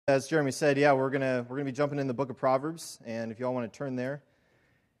As Jeremy said, we're gonna be jumping in the book of Proverbs, and if you all want to turn there,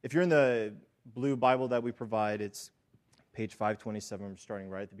 if you're in the blue Bible that we provide, it's page 527. I'm starting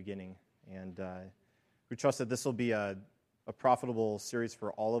right at the beginning, and we trust that this will be a profitable series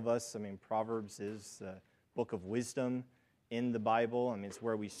for all of us. I mean, Proverbs is the book of wisdom in the Bible. I mean, it's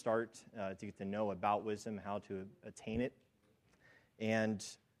where we start to get to know about wisdom, how to attain it, and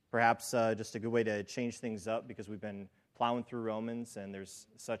perhaps just a good way to change things up because we've been plowing through Romans, and there's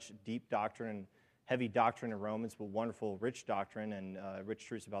such deep doctrine and heavy doctrine in Romans, but wonderful, rich doctrine and rich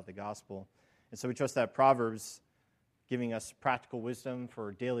truths about the gospel. And so we trust that Proverbs, giving us practical wisdom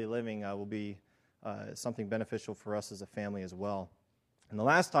for daily living, will be something beneficial for us as a family as well. And the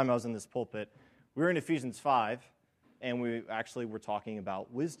last time I was in this pulpit, we were in Ephesians 5, and we actually were talking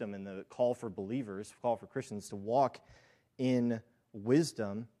about wisdom and the call for believers, call for Christians to walk in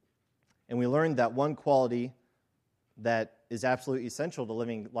wisdom. And we learned that one quality that is absolutely essential to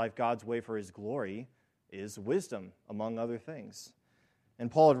living life God's way for His glory is wisdom, among other things.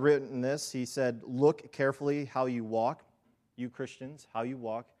 And Paul had written this. He said, look carefully how you walk, you Christians, how you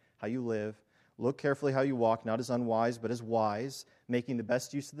walk, how you live. Look carefully how you walk, not as unwise, but as wise, making the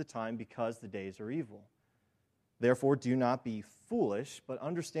best use of the time because the days are evil. Therefore, do not be foolish, but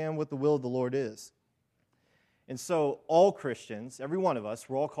understand what the will of the Lord is. And so all Christians, every one of us,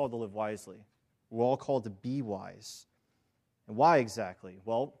 we're all called to live wisely. We're all called to be wise. And why exactly?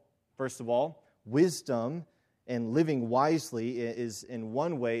 Well, first of all, wisdom and living wisely is, in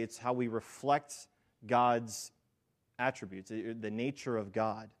one way, it's how we reflect God's attributes, the nature of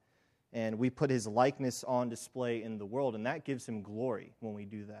God. And we put His likeness on display in the world, and that gives Him glory when we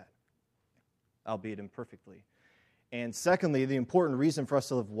do that, albeit imperfectly. And secondly, the important reason for us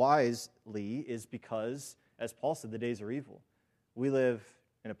to live wisely is because, as Paul said, the days are evil. We live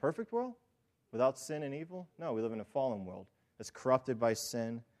in a perfect world without sin and evil? No, we live in a fallen world that's corrupted by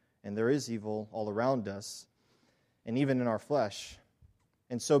sin, and there is evil all around us, and even in our flesh.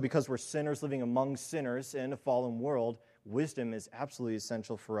 And so because we're sinners living among sinners in a fallen world, wisdom is absolutely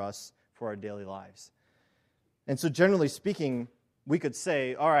essential for us for our daily lives. And so generally speaking, we could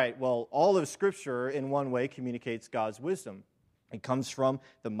say, all right, well, all of Scripture in one way communicates God's wisdom. It comes from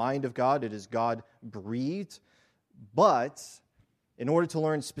the mind of God. It is God-breathed. But in order to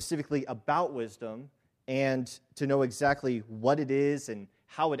learn specifically about wisdom and to know exactly what it is and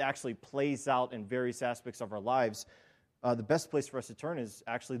how it actually plays out in various aspects of our lives, the best place for us to turn is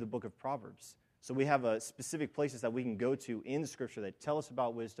actually the book of Proverbs. So we have specific places that we can go to in Scripture that tell us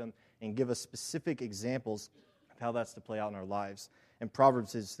about wisdom and give us specific examples of how that's to play out in our lives. And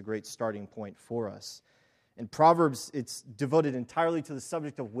Proverbs is the great starting point for us. In Proverbs, it's devoted entirely to the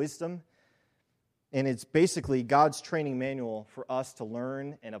subject of wisdom, and it's basically God's training manual for us to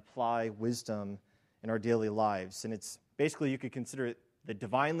learn and apply wisdom in our daily lives. And it's basically, you could consider it the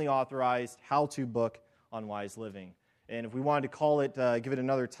divinely authorized how-to book on wise living. And if we wanted to call it, give it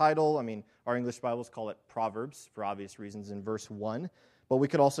another title, I mean, our English Bibles call it Proverbs for obvious reasons in verse 1, but we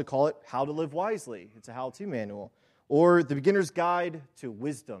could also call it How to Live Wisely. It's a how-to manual. Or The Beginner's Guide to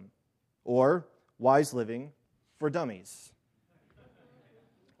Wisdom, or Wise Living for Dummies.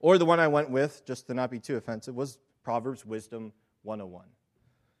 Or the one I went with, just to not be too offensive, was Proverbs Wisdom 101.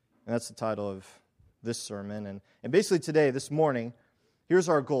 And that's the title of this sermon. And basically today, this morning, here's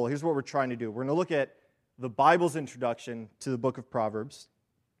our goal. Here's what we're trying to do. We're going to look at the Bible's introduction to the book of Proverbs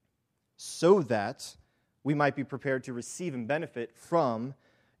so that we might be prepared to receive and benefit from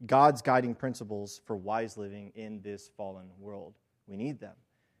God's guiding principles for wise living in this fallen world. We need them.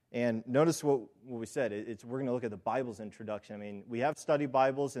 And notice what we said. We're going to look at the Bible's introduction. I mean, we have study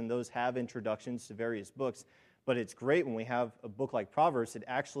Bibles, and those have introductions to various books. But it's great when we have a book like Proverbs, it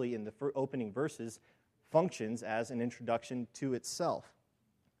actually, in the opening verses, functions as an introduction to itself.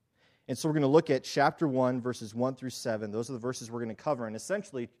 And so we're going to look at chapter 1, verses 1 through 7. Those are the verses we're going to cover. And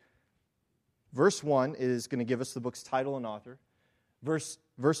essentially, verse 1 is going to give us the book's title and author.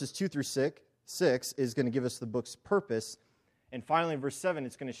 Verses 2 through 6 is going to give us the book's purpose. And finally, in verse 7,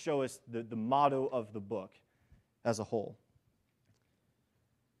 it's going to show us the motto of the book as a whole.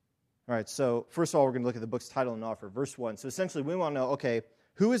 All right, so first of all, we're going to look at the book's title and author. Verse 1. So essentially, we want to know, okay,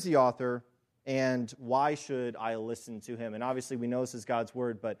 who is the author and why should I listen to him? And obviously, we know this is God's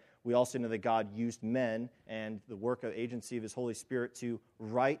word, but we also know that God used men and the work of agency of His Holy Spirit to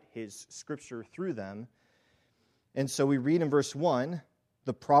write His Scripture through them. And so we read in verse 1,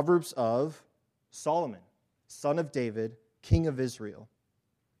 the Proverbs of Solomon, son of David, king of Israel.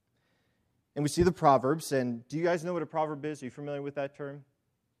 And we see the Proverbs, and do you guys know what a proverb is? Are you familiar with that term?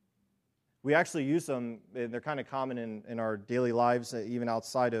 We actually use them, and they're kind of common in our daily lives, even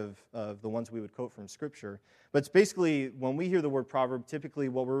outside of the ones we would quote from Scripture. But it's basically, when we hear the word proverb, typically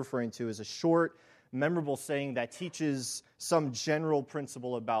what we're referring to is a short, memorable saying that teaches some general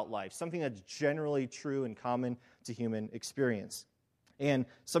principle about life, something that's generally true and common to human experience. And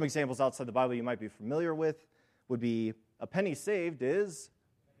some examples outside the Bible you might be familiar with would be, a penny saved is,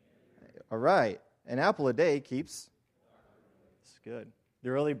 all right, an apple a day keeps, it's good. The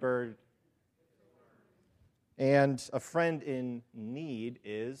early bird, and a friend in need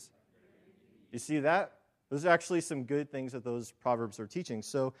is, you see that? Those are actually some good things that those proverbs are teaching.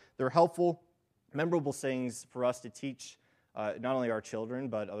 So they're helpful, memorable sayings for us to teach not only our children,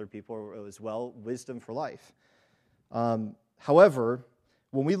 but other people as well, wisdom for life. However,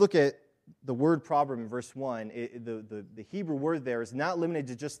 when we look at the word proverb in verse 1, the Hebrew word there is not limited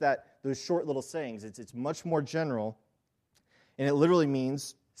to just those short little sayings. It's much more general, and it literally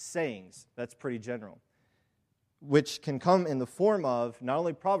means sayings. That's pretty general, which can come in the form of not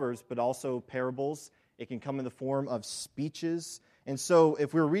only proverbs, but also parables. It can come in the form of speeches. And so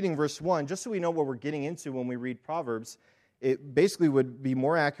if we were reading verse 1, just so we know what we're getting into when we read Proverbs, it basically would be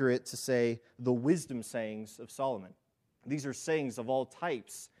more accurate to say the wisdom sayings of Solomon. These are sayings of all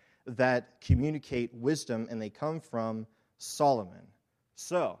types that communicate wisdom, and they come from Solomon.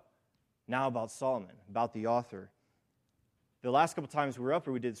 So, now about Solomon, about the author. The last couple times we were up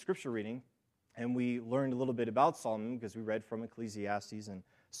here, we did scripture reading, and we learned a little bit about Solomon because we read from Ecclesiastes and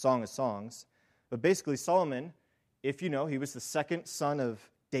Song of Songs. But basically, Solomon, if you know, he was the second son of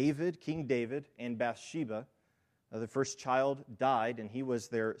David, King David, and Bathsheba. The first child died, and he was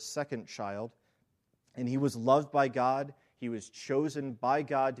their second child. And he was loved by God. He was chosen by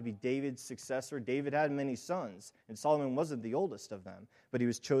God to be David's successor. David had many sons, and Solomon wasn't the oldest of them, but he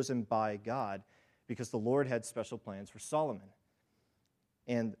was chosen by God because the Lord had special plans for Solomon.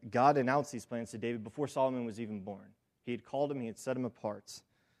 And God announced these plans to David before Solomon was even born. He had called him, he had set him apart,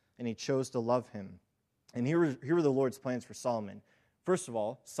 and he chose to love him. And here were the Lord's plans for Solomon. First of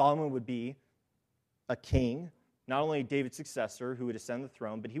all, Solomon would be a king, not only David's successor who would ascend the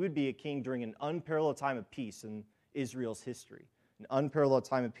throne, but he would be a king during an unparalleled time of peace in Israel's history. An unparalleled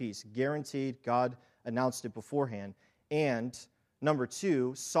time of peace, guaranteed. God announced it beforehand. And number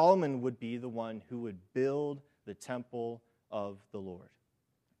two, Solomon would be the one who would build the temple of the Lord.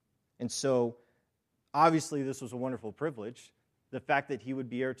 And so, obviously, this was a wonderful privilege. The fact that he would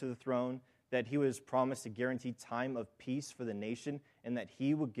be heir to the throne, that he was promised a guaranteed time of peace for the nation, and that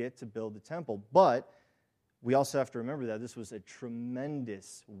he would get to build the temple. But we also have to remember that this was a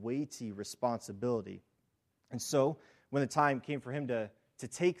tremendous, weighty responsibility. And so, when the time came for him to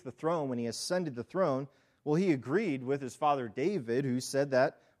take the throne, when he ascended the throne, well, he agreed with his father David, who said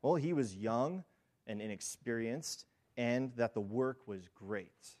that, well, he was young and inexperienced, and that the work was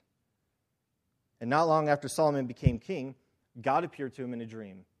great. And not long after Solomon became king, God appeared to him in a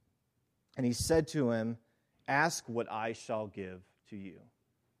dream. And he said to him, "Ask what I shall give to you."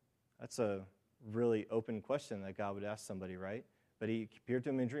 That's a really open question that God would ask somebody, right? But he appeared to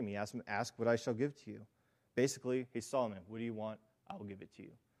him in a dream. He asked him, "Ask what I shall give to you." Basically, hey, Solomon, what do you want? I will give it to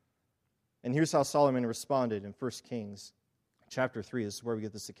you. And here's how Solomon responded in 1 Kings chapter 3. This is where we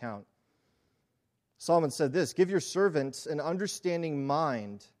get this account. Solomon said this, "Give your servants an understanding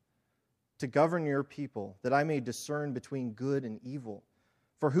mind to govern your people, that I may discern between good and evil.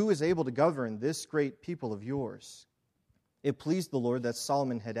 For who is able to govern this great people of yours?" It pleased the Lord that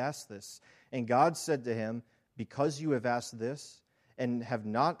Solomon had asked this. And God said to him, "Because you have asked this, and have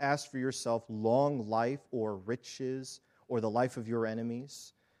not asked for yourself long life or riches or the life of your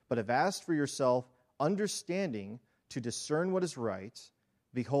enemies, but have asked for yourself understanding to discern what is right,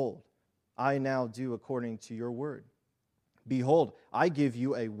 behold, I now do according to your word. Behold, I give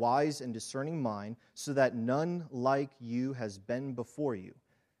you a wise and discerning mind, so that none like you has been before you,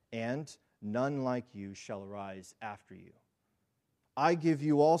 and none like you shall arise after you. I give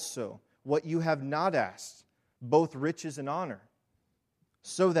you also what you have not asked, both riches and honor,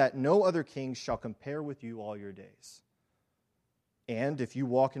 so that no other king shall compare with you all your days. And if you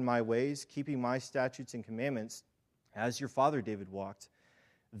walk in my ways, keeping my statutes and commandments, as your father David walked,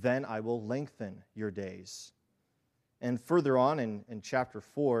 then I will lengthen your days." And further on in chapter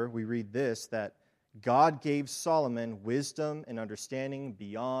 4, we read this, that God gave Solomon wisdom and understanding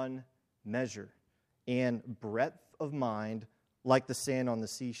beyond measure, and breadth of mind like the sand on the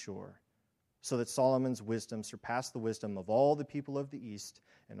seashore, so that Solomon's wisdom surpassed the wisdom of all the people of the east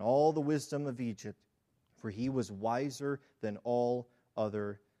and all the wisdom of Egypt, for he was wiser than all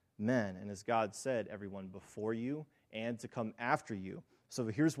other men. And as God said, everyone before you and to come after you. So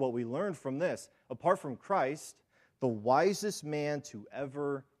here's what we learned from this. Apart from Christ, the wisest man to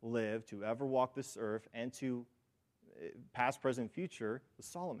ever live, to ever walk this earth, and to past, present, future, was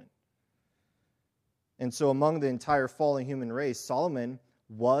Solomon. And so among the entire fallen human race, Solomon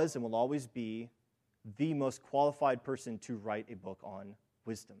was and will always be the most qualified person to write a book on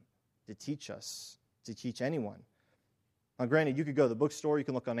wisdom, to teach us, to teach anyone. Now, granted, you could go to the bookstore, you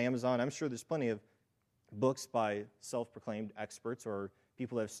can look on Amazon. I'm sure there's plenty of books by self-proclaimed experts or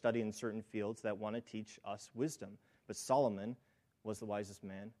people that have studied in certain fields that want to teach us wisdom. But Solomon was the wisest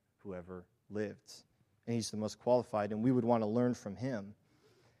man who ever lived. And he's the most qualified, and we would want to learn from him.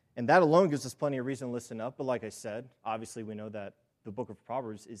 And that alone gives us plenty of reason to listen up. But like I said, obviously we know that the book of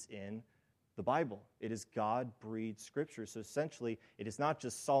Proverbs is in the Bible. It is God-breathed scripture. So essentially, it is not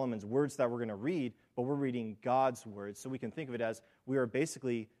just Solomon's words that we're going to read, but we're reading God's words. So we can think of it as we are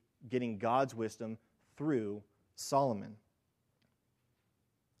basically getting God's wisdom through Solomon.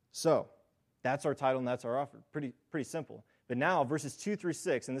 So, that's our title and that's our offer. Pretty simple. But now, verses 2 through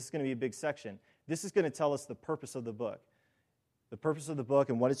 6, and this is going to be a big section, this is going to tell us the purpose of the book. The purpose of the book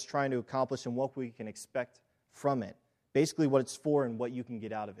and what it's trying to accomplish and what we can expect from it. Basically, what it's for and what you can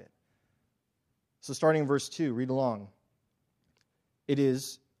get out of it. So starting in verse 2, read along. It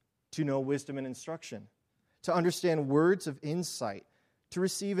is to know wisdom and instruction, to understand words of insight, to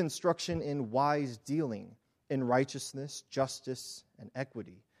receive instruction in wise dealing, in righteousness, justice, and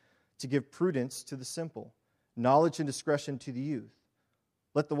equity, to give prudence to the simple, knowledge and discretion to the youth.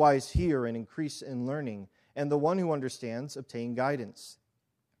 Let the wise hear and increase in learning, and the one who understands obtain guidance,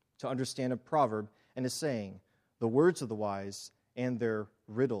 to understand a proverb and a saying, the words of the wise and their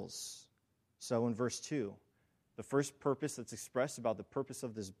riddles. So in verse 2, the first purpose that's expressed about the purpose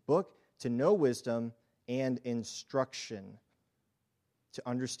of this book, to know wisdom and instruction, to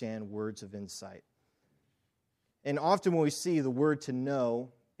understand words of insight. And often when we see the word to know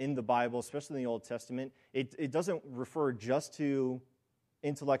in the Bible, especially in the Old Testament, it doesn't refer just to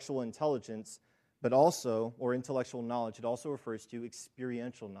intellectual intelligence, but also, or intellectual knowledge, it also refers to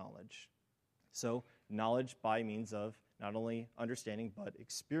experiential knowledge. So, knowledge by means of not only understanding, but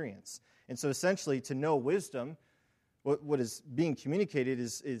experience. And so essentially, to know wisdom, what is being communicated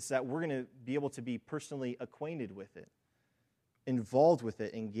is that we're going to be able to be personally acquainted with it, involved with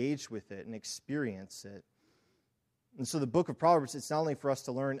it, engaged with it, and experience it. And so the book of Proverbs, it's not only for us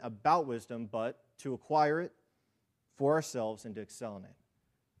to learn about wisdom, but to acquire it for ourselves and to excel in it.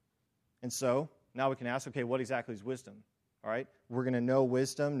 And so, now we can ask, okay, what exactly is wisdom? All right, we're going to know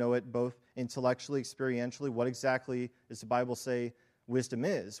wisdom, know it both intellectually, experientially. What exactly does the Bible say wisdom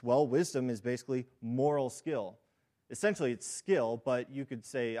is? Well, wisdom is basically moral skill. Essentially, it's skill, but you could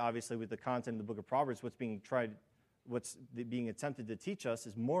say, obviously, with the content of the book of Proverbs, what's being attempted to teach us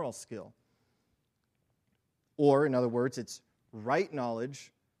is moral skill. Or, in other words, it's right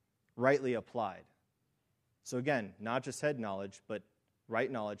knowledge, rightly applied. So again, not just head knowledge, but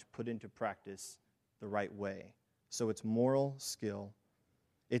right knowledge put into practice the right way. So it's moral skill.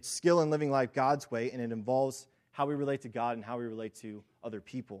 It's skill in living life God's way, and it involves how we relate to God and how we relate to other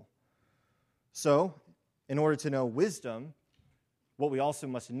people. So, in order to know wisdom, what we also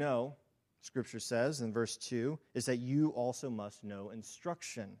must know, Scripture says in verse 2, is that you also must know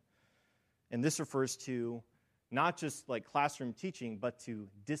instruction. And this refers to not just like classroom teaching, but to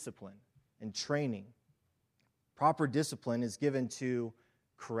discipline and training. Proper discipline is given to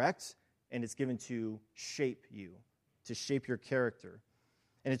correct, and it's given to shape you, to shape your character.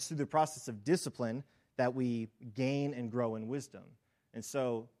 And it's through the process of discipline that we gain and grow in wisdom. And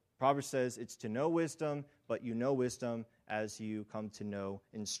so Proverbs says it's to know wisdom, but you know wisdom as you come to know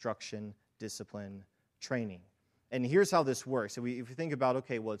instruction, discipline, training. And here's how this works. So if you think about,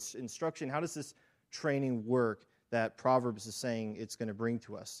 okay, well, it's instruction, how does this training work that Proverbs is saying it's going to bring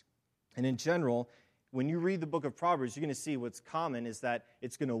to us? And in general, when you read the book of Proverbs, you're going to see what's common is that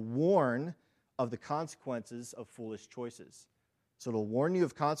it's going to warn of the consequences of foolish choices. So it'll warn you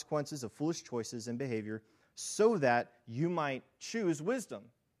of consequences of foolish choices and behavior so that you might choose wisdom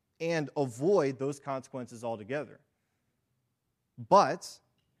and avoid those consequences altogether. But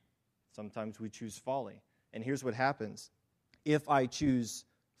sometimes we choose folly. And here's what happens. If I choose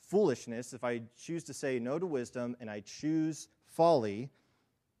foolishness, if I choose to say no to wisdom and I choose folly,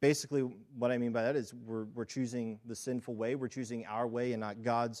 basically, what I mean by that is we're choosing the sinful way, we're choosing our way and not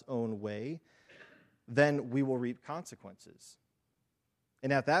God's own way, then we will reap consequences.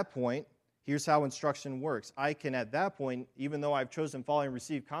 And at that point, here's how instruction works. I can, at that point, even though I've chosen folly and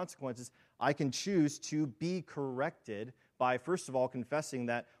received consequences, I can choose to be corrected by, first of all, confessing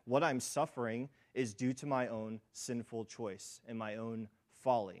that what I'm suffering is due to my own sinful choice and my own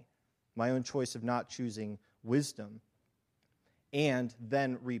folly, my own choice of not choosing wisdom, and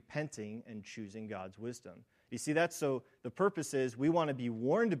then repenting and choosing God's wisdom. You see that? So the purpose is we want to be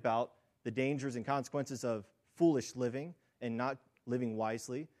warned about the dangers and consequences of foolish living and not living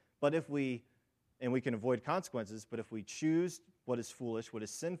wisely. But we can avoid consequences, but if we choose what is foolish, what is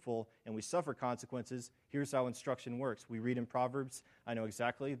sinful, and we suffer consequences, here's how instruction works. We read in Proverbs, I know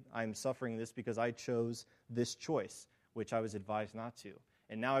exactly, I'm suffering this because I chose this choice, which I was advised not to.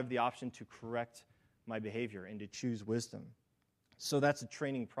 And now I have the option to correct my behavior and to choose wisdom. So that's a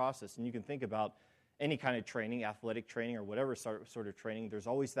training process, and you can think about any kind of training, athletic training or whatever sort of training, there's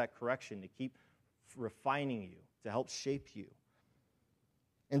always that correction to keep refining you, to help shape you.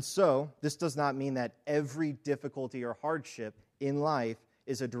 And so, this does not mean that every difficulty or hardship in life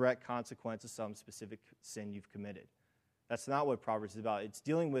is a direct consequence of some specific sin you've committed. That's not what Proverbs is about. It's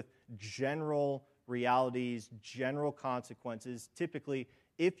dealing with general realities, general consequences. Typically,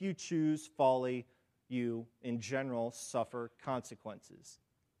 if you choose folly, you, in general, suffer consequences.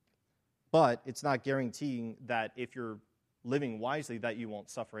 But it's not guaranteeing that if you're living wisely that you won't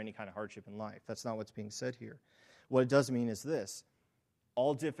suffer any kind of hardship in life. That's not what's being said here. What it does mean is this: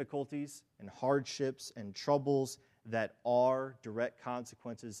 all difficulties and hardships and troubles that are direct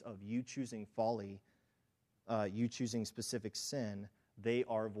consequences of you choosing folly, you choosing specific sin, they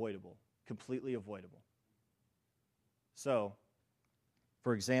are avoidable, completely avoidable. So,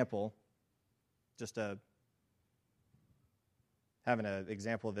 for example, just having an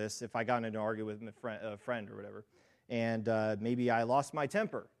example of this, if I got into an argument with a friend or whatever, and maybe I lost my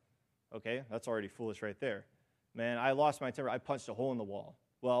temper, okay, that's already foolish right there. Man, I lost my temper. I punched a hole in the wall.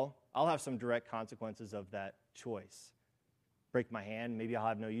 Well, I'll have some direct consequences of that choice. Break my hand. Maybe I'll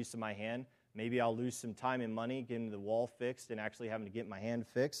have no use of my hand. Maybe I'll lose some time and money getting the wall fixed and actually having to get my hand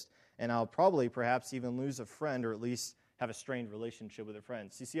fixed. And I'll probably perhaps even lose a friend or at least have a strained relationship with a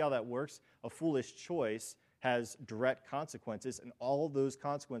friend. So you see how that works? A foolish choice has direct consequences, and all those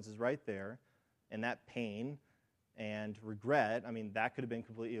consequences right there, and that pain and regret, that could have been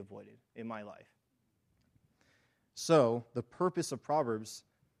completely avoided in my life. So, the purpose of Proverbs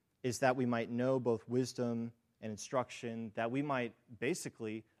is that we might know both wisdom and instruction, that we might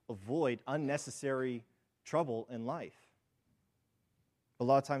basically avoid unnecessary trouble in life. A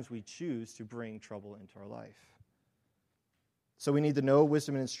lot of times we choose to bring trouble into our life. So we need to know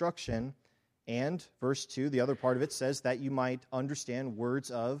wisdom and instruction, and verse 2, the other part of it says that you might understand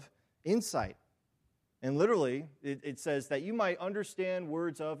words of insight. And literally, it says that you might understand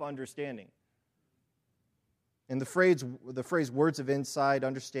words of understanding. And the phrase words of insight,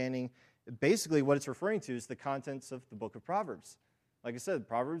 understanding, basically what it's referring to is the contents of the book of Proverbs. Like I said,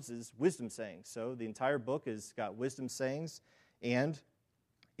 Proverbs is wisdom sayings. So the entire book has got wisdom sayings, and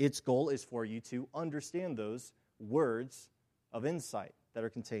its goal is for you to understand those words of insight that are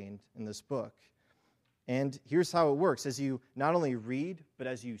contained in this book. And here's how it works. As you not only read, but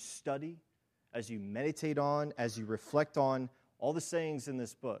as you study, as you meditate on, as you reflect on all the sayings in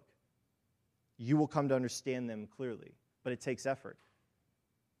this book, you will come to understand them clearly. But it takes effort.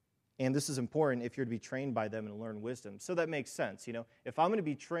 And this is important if you're to be trained by them and learn wisdom. So that makes sense. If I'm going to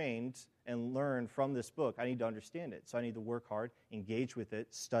be trained and learn from this book, I need to understand it. So I need to work hard, engage with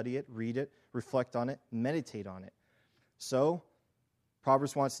it, study it, read it, reflect on it, meditate on it. So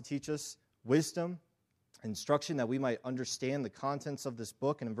Proverbs wants to teach us wisdom, instruction, that we might understand the contents of this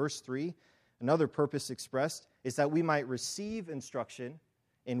book. And in verse 3, another purpose expressed is that we might receive instruction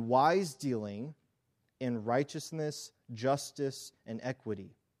in wise dealing, in righteousness, justice, and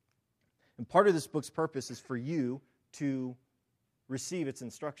equity. And part of this book's purpose is for you to receive its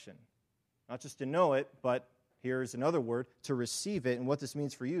instruction. Not just to know it, but here's another word, to receive it. And what this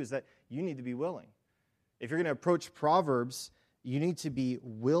means for you is that you need to be willing. If you're going to approach Proverbs, you need to be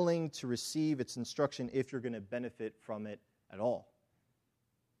willing to receive its instruction if you're going to benefit from it at all.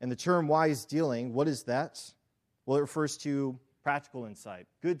 And the term wise dealing, what is that? Well, it refers to practical insight,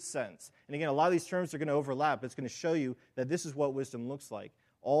 good sense. And again, a lot of these terms are going to overlap. It's going to show you that this is what wisdom looks like.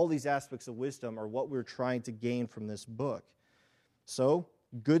 All these aspects of wisdom are what we're trying to gain from this book. So,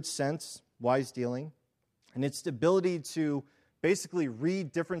 good sense, wise dealing, and it's the ability to basically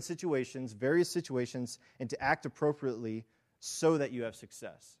read different situations, various situations, and to act appropriately so that you have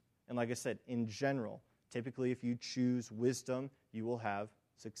success. And like I said, in general, typically if you choose wisdom, you will have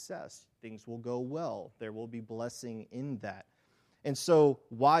success. Things will go well. There will be blessing in that. And so,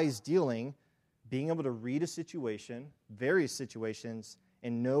 wise dealing, being able to read a situation, various situations,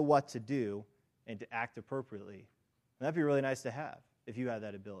 and know what to do and to act appropriately. And that'd be really nice to have if you had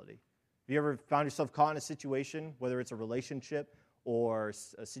that ability. Have you ever found yourself caught in a situation, whether it's a relationship or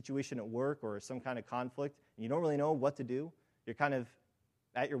a situation at work or some kind of conflict, and you don't really know what to do? You're kind of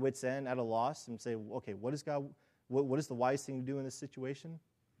at your wit's end, at a loss, and say, okay, what is the wise thing to do in this situation?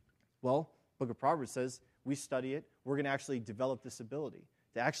 Well, Book of Proverbs says we study it, we're going to actually develop this ability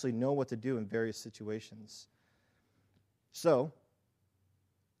to actually know what to do in various situations. So,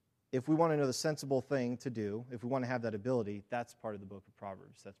 if we want to know the sensible thing to do, if we want to have that ability, that's part of the book of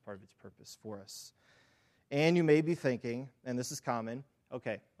Proverbs. That's part of its purpose for us. And you may be thinking, and this is common,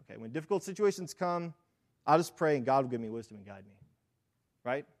 okay, when difficult situations come, I'll just pray and God will give me wisdom and guide me.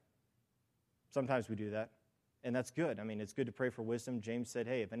 Right? Sometimes we do that. And that's good. I mean, it's good to pray for wisdom. James said,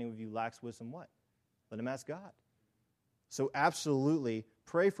 hey, if any of you lacks wisdom, what? Let him ask God. So absolutely,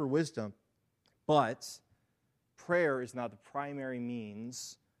 pray for wisdom, but prayer is not the primary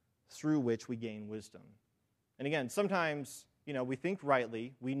means through which we gain wisdom. And again, sometimes, we think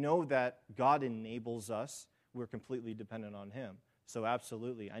rightly. We know that God enables us. We're completely dependent on him. So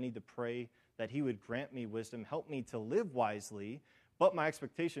absolutely, I need to pray that he would grant me wisdom, help me to live wisely, but my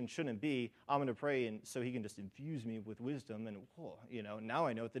expectation shouldn't be, I'm going to pray and so he can just infuse me with wisdom and, now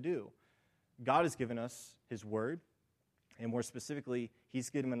I know what to do. God has given us his word, and more specifically, he's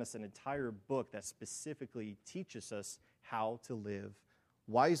given us an entire book that specifically teaches us how to live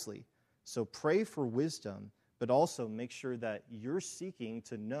wisely. So pray for wisdom, but also make sure that you're seeking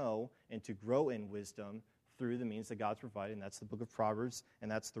to know and to grow in wisdom through the means that God's provided, and that's the book of Proverbs,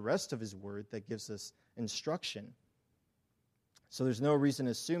 and that's the rest of his word that gives us instruction. So there's no reason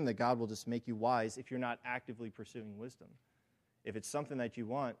to assume that God will just make you wise if you're not actively pursuing wisdom. If it's something that you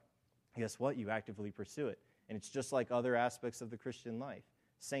want, guess what? You actively pursue it. And it's just like other aspects of the Christian life.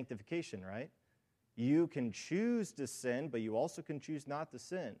 Sanctification, right? You can choose to sin, but you also can choose not to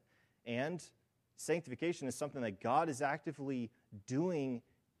sin. And sanctification is something that God is actively doing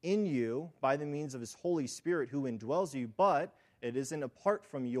in you by the means of his Holy Spirit who indwells you, but it isn't apart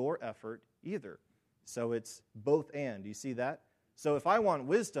from your effort either. So it's both and. Do you see that? So if I want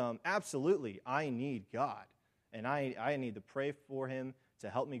wisdom, absolutely, I need God. And I need to pray for him to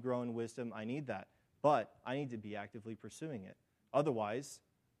help me grow in wisdom. I need that. But I need to be actively pursuing it. Otherwise,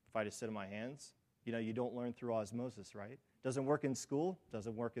 if I just sit on my hands, you don't learn through osmosis, right? Doesn't work in school,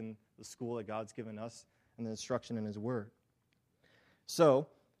 doesn't work in the school that God's given us and the instruction in his word. So,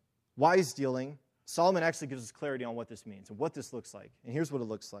 wise dealing, Solomon actually gives us clarity on what this means and what this looks like. And here's what it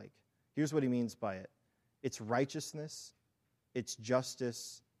looks like. Here's what he means by it. It's righteousness, it's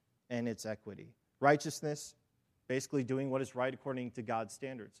justice, and it's equity. Righteousness, basically doing what is right according to God's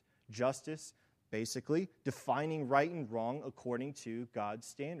standards. Justice, basically defining right and wrong according to God's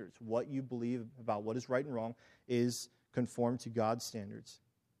standards. What you believe about what is right and wrong is conformed to God's standards.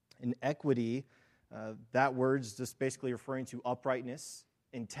 In equity, that word's just basically referring to uprightness,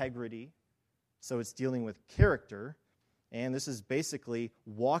 integrity. So it's dealing with character. And this is basically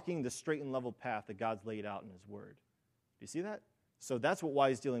walking the straight and level path that God's laid out in his word. Do you see that? So that's what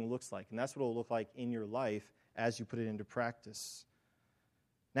wise dealing looks like. And that's what it will look like in your life as you put it into practice.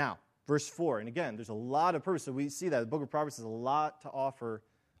 Now, verse 4, and again, there's a lot of purpose. So we see that the book of Proverbs has a lot to offer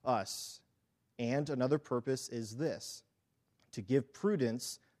us. And another purpose is this, to give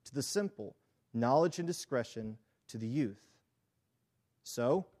prudence to the simple, knowledge and discretion to the youth.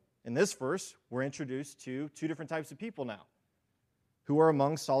 So, in this verse, we're introduced to two different types of people now who are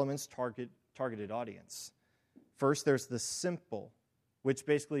among Solomon's targeted audience. First, there's the simple, which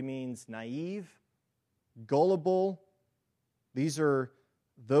basically means naive, gullible. These are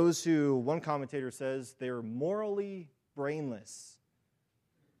those who, one commentator says, they're morally brainless.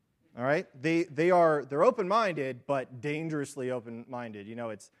 All right? They're open-minded, but dangerously open-minded.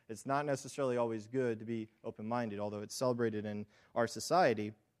 It's not necessarily always good to be open-minded, although it's celebrated in our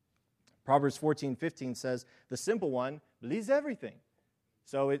society. Proverbs 14:15 says, the simple one believes everything.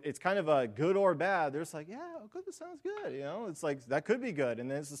 So it's kind of a good or bad. They're just like, yeah, good, that sounds good. It's like, that could be good. And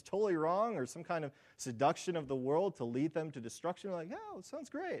then this is totally wrong, or some kind of seduction of the world to lead them to destruction. They're like, yeah, it sounds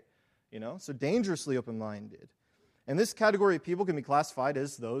great. So dangerously open-minded. And this category of people can be classified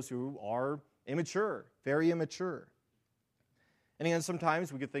as those who are immature, very immature. And again,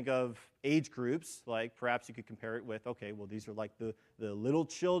 sometimes we could think of age groups, like perhaps you could compare it with, okay, well, these are like the little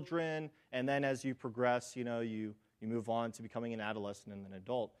children, and then as you progress, you move on to becoming an adolescent and an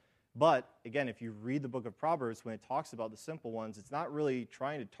adult. But again, if you read the book of Proverbs, when it talks about the simple ones, it's not really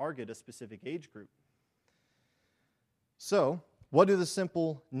trying to target a specific age group. So, what do the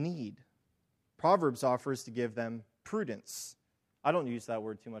simple need? Proverbs offers to give them prudence. I don't use that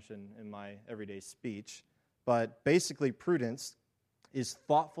word too much in my everyday speech, but basically prudence is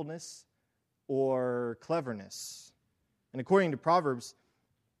thoughtfulness or cleverness. And according to Proverbs,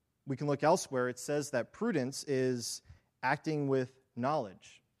 we can look elsewhere. It says that prudence is acting with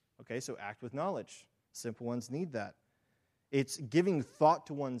knowledge. Okay, so act with knowledge. Simple ones need that. It's giving thought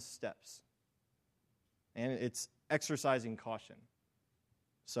to one's steps. And it's exercising caution.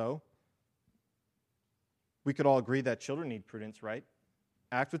 So, We could all agree that children need prudence, right?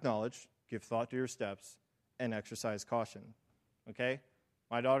 Act with knowledge, give thought to your steps, and exercise caution. Okay?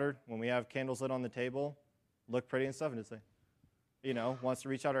 My daughter, when we have candles lit on the table, look pretty and stuff, and it's like, wants to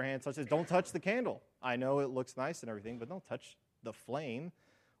reach out her hand, touch it. Don't touch the candle. I know it looks nice and everything, but don't touch the flame.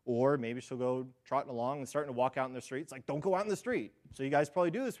 Or maybe she'll go trotting along and starting to walk out in the street. It's like, don't go out in the street. So you guys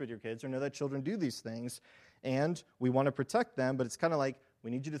probably do this with your kids or know that children do these things. And we want to protect them, but it's kind of like, we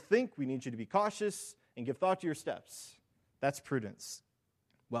need you to think, we need you to be cautious, and give thought to your steps. That's prudence.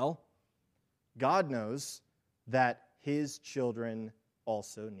 Well, God knows that his children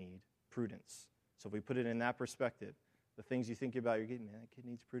also need prudence. So if we put it in that perspective, the things you think about your kid, man, that kid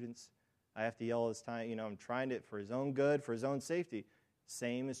needs prudence. I have to yell all this time, I'm trying to, for his own good, for his own safety.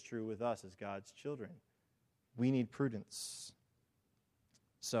 Same is true with us as God's children. We need prudence.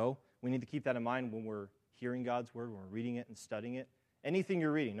 So we need to keep that in mind when we're hearing God's word, when we're reading it and studying it. Anything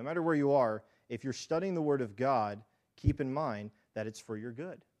you're reading, no matter where you are, if you're studying the word of God, keep in mind that it's for your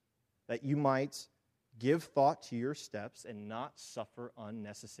good, that you might give thought to your steps and not suffer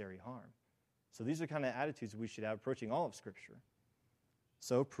unnecessary harm. So these are kind of attitudes we should have approaching all of Scripture.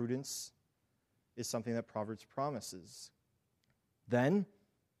 So prudence is something that Proverbs promises. Then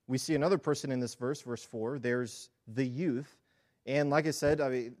we see another person in this verse 4. There's the youth. And like I said,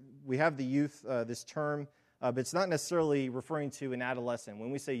 we have the youth, this term, but it's not necessarily referring to an adolescent. When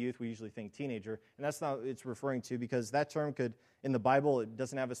we say youth, we usually think teenager. And that's not what it's referring to, because that term could, in the Bible, it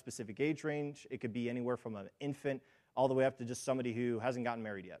doesn't have a specific age range. It could be anywhere from an infant all the way up to just somebody who hasn't gotten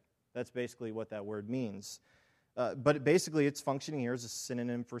married yet. That's basically what that word means. But basically, it's functioning here as a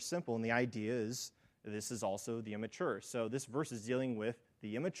synonym for simple. And the idea is this is also the immature. So this verse is dealing with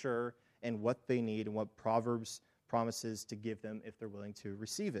the immature and what they need and what Proverbs promises to give them if they're willing to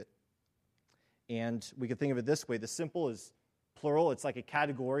receive it. And we could think of it this way. The simple is plural. It's like a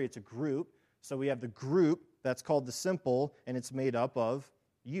category. It's a group. So we have the group that's called the simple, and it's made up of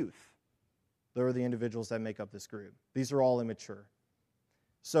youth. Those are the individuals that make up this group. These are all immature.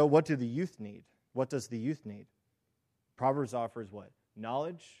 So what do the youth need? What does the youth need? Proverbs offers what?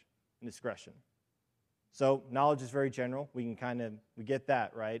 Knowledge and discretion. So knowledge is very general. We get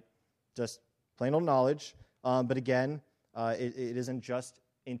that, right? Just plain old knowledge. But again, it isn't just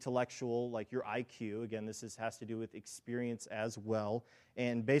intellectual, like your IQ. Again, this has to do with experience as well.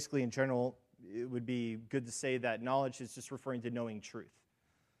 And basically, in general, it would be good to say that knowledge is just referring to knowing truth.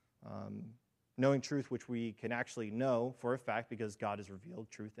 Knowing truth, which we can actually know for a fact because God has revealed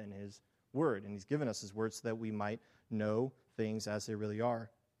truth in his word. And he's given us his word so that we might know things as they really are.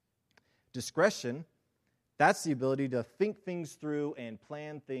 Discretion, that's the ability to think things through and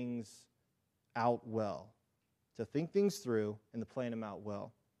plan things out well. To think things through and to plan them out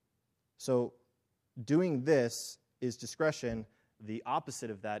well. So doing this is discretion. The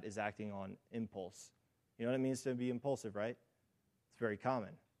opposite of that is acting on impulse. You know what it means to be impulsive, right? It's very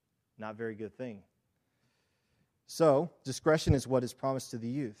common. Not a very good thing. So discretion is what is promised to the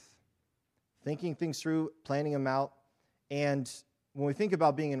youth. Thinking things through, planning them out. And when we think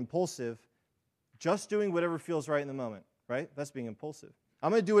about being impulsive, just doing whatever feels right in the moment, right? That's being impulsive.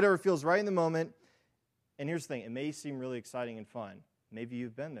 I'm going to do whatever feels right in the moment. And here's the thing. It may seem really exciting and fun. Maybe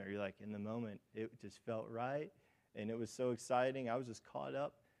you've been there. You're like, in the moment, it just felt right. And it was so exciting. I was just caught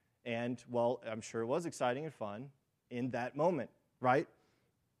up. And, well, I'm sure it was exciting and fun in that moment, right?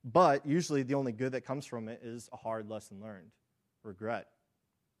 But usually the only good that comes from it is a hard lesson learned. Regret,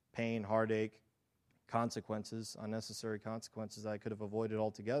 pain, heartache, consequences, unnecessary consequences that I could have avoided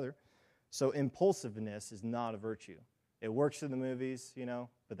altogether. So impulsiveness is not a virtue. It works in the movies,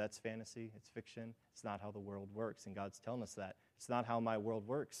 but that's fantasy. It's fiction. It's not how the world works, and God's telling us that. It's not how my world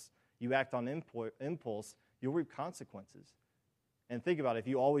works. You act on impulse, you'll reap consequences. And think about it. If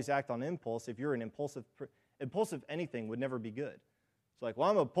you always act on impulse, if you're an impulsive anything would never be good. It's like, well,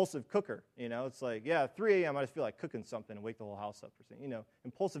 I'm an impulsive cooker. It's like, 3 a.m. I just feel like cooking something and wake the whole house up or something.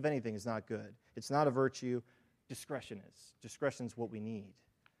 Impulsive anything is not good. It's not a virtue. Discretion is. Discretion is what we need.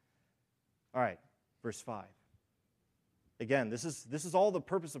 All right, verse 5. Again, this is all the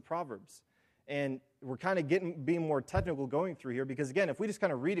purpose of Proverbs. And we're kind of being more technical going through here because, again, if we just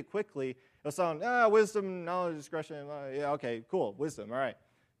kind of read it quickly, it'll sound, wisdom, knowledge, discretion, okay, cool, wisdom, all right.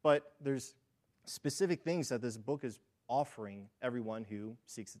 But there's specific things that this book is offering everyone who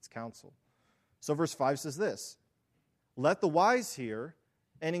seeks its counsel. So verse 5 says this, let the wise hear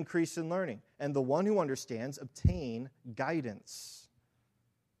and increase in learning, and the one who understands obtain guidance.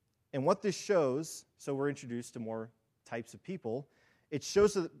 And what this shows, so we're introduced to more types of people, it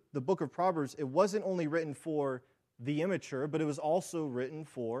shows that the book of Proverbs, it wasn't only written for the immature, but it was also written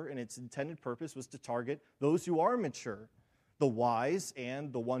for, and its intended purpose was to target those who are mature, the wise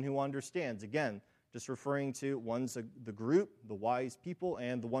and the one who understands. Again, just referring to one's the group, the wise people,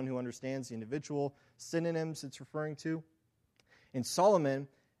 and the one who understands the individual. Synonyms it's referring to. And Solomon,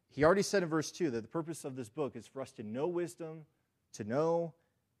 he already said in verse 2 that the purpose of this book is for us to know wisdom, to know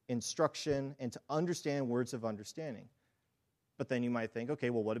instruction, and to understand words of understanding. But then you might think, okay,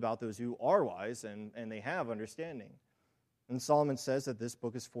 well, what about those who are wise and they have understanding? And Solomon says that this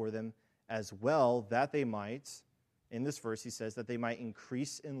book is for them as well, that they might, in this verse he says, that they might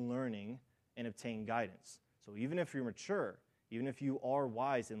increase in learning and obtain guidance. So even if you're mature, even if you are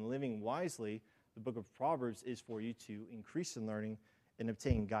wise and living wisely, the book of Proverbs is for you to increase in learning and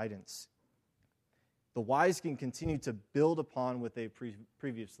obtain guidance. The wise can continue to build upon what they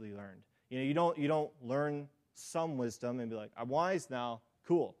previously learned. You don't learn some wisdom and be like, I'm wise now,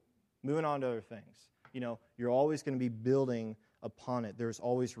 cool, moving on to other things. You're always going to be building upon it. There's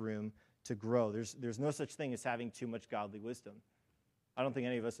always room to grow. There's no such thing as having too much godly wisdom. I don't think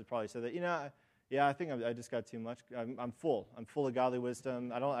any of us would probably say that. I think I just got too much. I'm full. I'm full of godly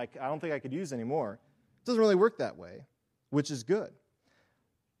wisdom. I don't think I could use any more. It doesn't really work that way, which is good.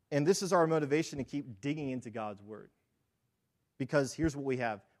 And this is our motivation to keep digging into God's word. Because here's what we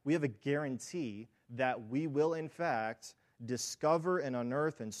have. We have a guarantee that we will, in fact, discover and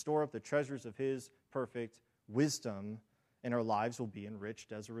unearth and store up the treasures of his perfect wisdom, and our lives will be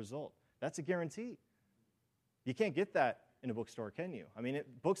enriched as a result. That's a guarantee. You can't get that in a bookstore, can you?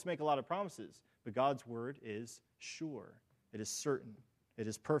 Books make a lot of promises, but God's word is sure. It is certain. It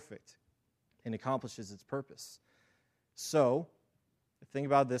is perfect, and accomplishes its purpose. So, think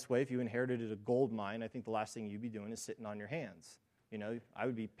about it this way. If you inherited a gold mine, I think the last thing you'd be doing is sitting on your hands. I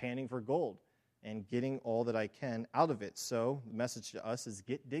would be panning for gold and getting all that I can out of it. So the message to us is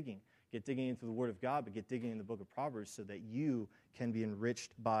get digging. Get digging into the Word of God, but get digging in the book of Proverbs so that you can be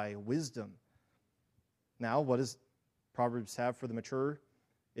enriched by wisdom. Now, what does Proverbs have for the mature?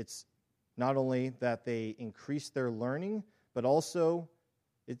 It's not only that they increase their learning, but also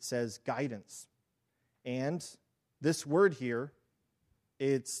it says guidance. And this word here,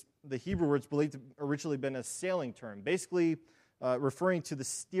 it's the Hebrew word's believed to originally been a sailing term, basically referring to the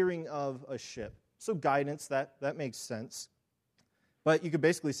steering of a ship. So guidance, that makes sense. But you could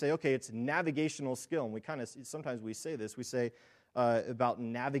basically say, okay, it's navigational skill. And sometimes we say this, we say about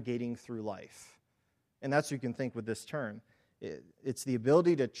navigating through life. And that's what you can think with this term. It's the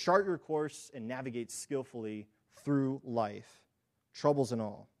ability to chart your course and navigate skillfully through life, troubles and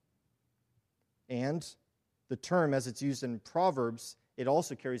all. And the term, as it's used in Proverbs, it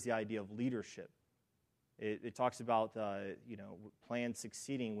also carries the idea of leadership. It talks about, plans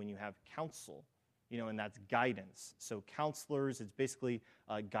succeeding when you have counsel, and that's guidance. So counselors, it's basically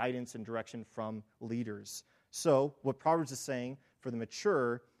guidance and direction from leaders. So what Proverbs is saying for the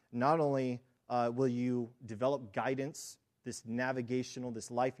mature, not only will you develop guidance, this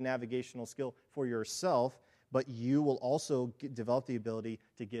life navigational skill for yourself, but you will also develop the ability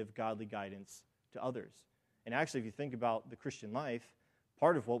to give godly guidance to others. And actually, if you think about the Christian life,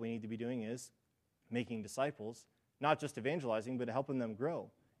 part of what we need to be doing is making disciples, not just evangelizing, but helping them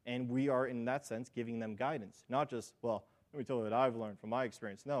grow. And we are, in that sense, giving them guidance. Not just, well, let me tell you what I've learned from my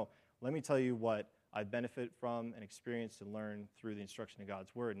experience. No, let me tell you what I benefit from and experienced and learned through the instruction of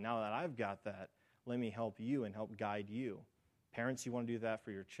God's word. And now that I've got that, let me help you and help guide you. Parents, you want to do that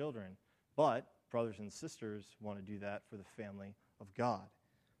for your children. But brothers and sisters want to do that for the family of God.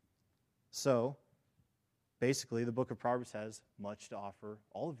 So, basically, the book of Proverbs has much to offer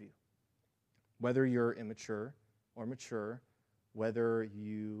all of you. Whether you're immature or mature, whether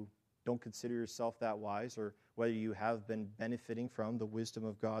you don't consider yourself that wise, or whether you have been benefiting from the wisdom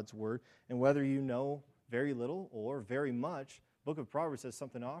of God's word, and whether you know very little or very much, the book of Proverbs has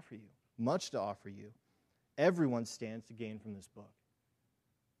something to offer you, much to offer you. Everyone stands to gain from this book.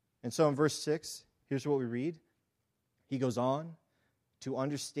 And so in verse 6, here's what we read. He goes on to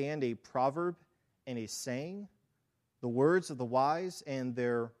understand a proverb and a saying, the words of the wise and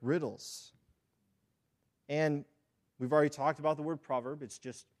their riddles. And we've already talked about the word proverb. It's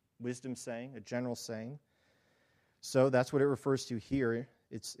just wisdom saying, a general saying. So that's what it refers to here.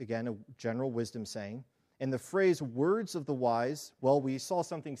 It's, again, a general wisdom saying. And the phrase words of the wise, well, we saw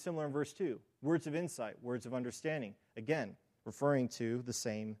something similar in verse 2. Words of insight, words of understanding. Again, referring to the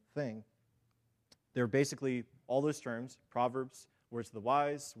same thing. They're basically all those terms, proverbs, words of the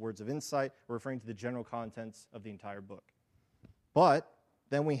wise, words of insight, referring to the general contents of the entire book. But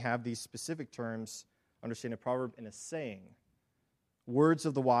then we have these specific terms, understand a proverb and a saying. Words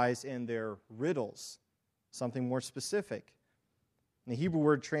of the wise and their riddles, something more specific. The Hebrew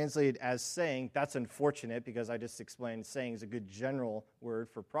word translated as saying, that's unfortunate because I just explained saying is a good general word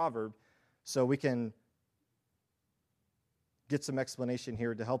for proverb. So we can get some explanation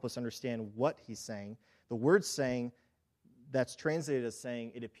here to help us understand what he's saying. The word saying, that's translated as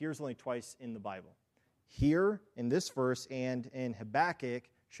saying, it appears only twice in the Bible. Here, in this verse, and in Habakkuk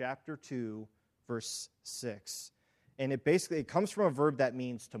chapter 2, verse 6. And it comes from a verb that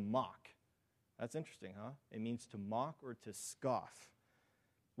means to mock. That's interesting, huh? It means to mock or to scoff,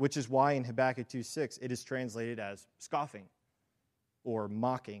 which is why in Habakkuk 2:6 it is translated as scoffing or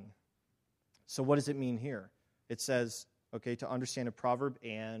mocking. So what does it mean here? It says, okay, to understand a proverb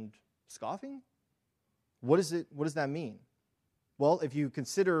and scoffing? What does that mean? Well, if you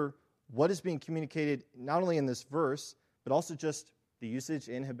consider what is being communicated not only in this verse, but also just the usage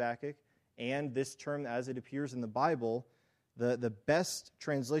in Habakkuk and this term as it appears in the Bible, the best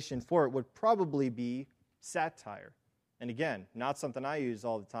translation for it would probably be satire. And again, not something I use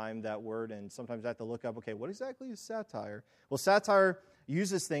all the time, that word, and sometimes I have to look up, okay, what exactly is satire? Well, satire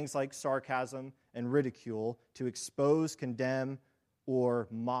uses things like sarcasm and ridicule to expose, condemn, or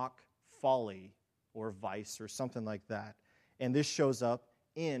mock folly or vice or something like that. And this shows up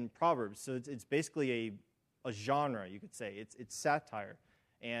in Proverbs. So it's basically a genre, you could say. It's satire.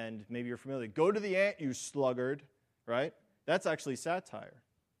 And maybe you're familiar. Go to the ant, you sluggard, right? That's actually satire.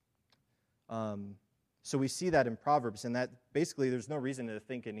 So we see that in Proverbs, and that basically there's no reason to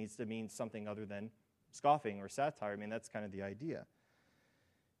think it needs to mean something other than scoffing or satire. I mean, that's kind of the idea.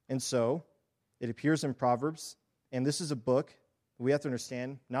 And so it appears in Proverbs, and this is a book we have to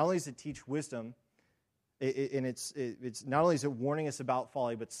understand. Not only does it teach wisdom, it's not only is it warning us about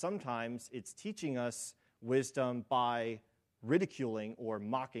folly, but sometimes it's teaching us wisdom by ridiculing or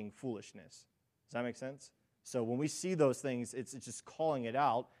mocking foolishness. Does that make sense? So when we see those things, it's just calling it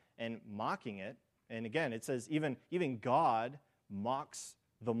out and mocking it. And again, it says even God mocks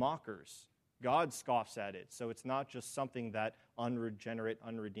the mockers. God scoffs at it. So it's not just something that unregenerate,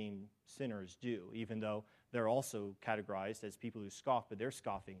 unredeemed sinners do, even though they're also categorized as people who scoff, but they're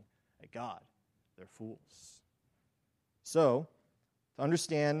scoffing at God. They're fools. So, to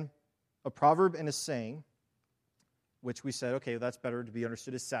understand a proverb and a saying, which we said, okay, that's better to be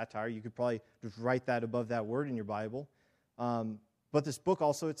understood as satire. You could probably just write that above that word in your Bible. But this book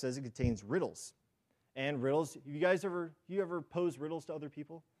also, it says it contains riddles. And riddles, you ever pose riddles to other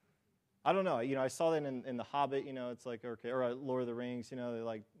people? I don't know. I saw that in The Hobbit, it's like, okay, or Lord of the Rings, they're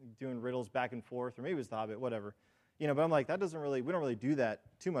like doing riddles back and forth, or maybe it was The Hobbit, whatever. But I'm like, we don't really do that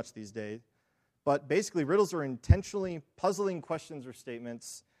too much these days. But basically, riddles are intentionally puzzling questions or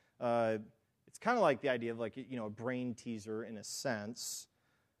statements. It's kind of like the idea of a brain teaser in a sense,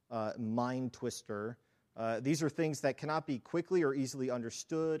 mind twister. These are things that cannot be quickly or easily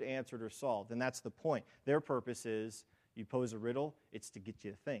understood, answered, or solved. And that's the point. Their purpose is, you pose a riddle, it's to get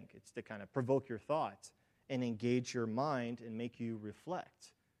you to think. It's to kind of provoke your thoughts and engage your mind and make you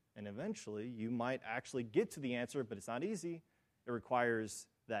reflect. And eventually, you might actually get to the answer, but it's not easy. It requires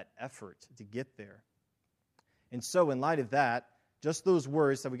that effort to get there. And so in light of that, just those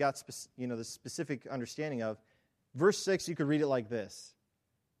words that we got the specific understanding of, verse 6, you could read it like this.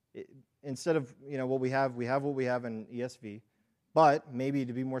 Instead of what we have what we have in ESV. But maybe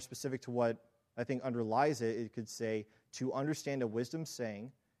to be more specific to what I think underlies it, it could say, to understand a wisdom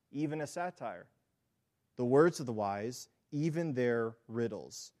saying, even a satire. The words of the wise, even their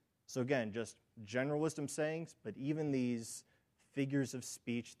riddles. So again, just general wisdom sayings, but even these figures of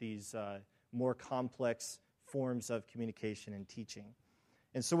speech, these more complex forms of communication and teaching.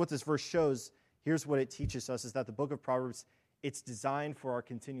 And so what this verse shows, here's what it teaches us, is that the book of Proverbs, it's designed for our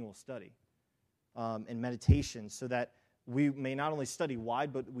continual study and meditation, so that we may not only study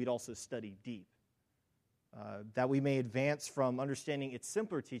wide, but we'd also study deep. That we may advance from understanding its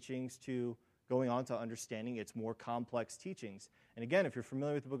simpler teachings to going on to understanding its more complex teachings. And again, if you're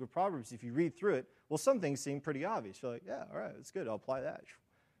familiar with the book of Proverbs, if you read through it, well, some things seem pretty obvious. You're like, yeah, all right, that's good, I'll apply that.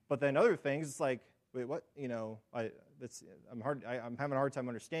 But then other things, it's like, wait, what? I'm having a hard time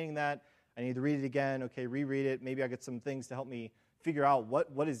understanding that. I need to read it again. Okay, reread it. Maybe I get some things to help me figure out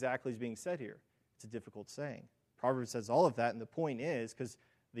what exactly is being said here. It's a difficult saying. Proverbs says all of that, and the point is, because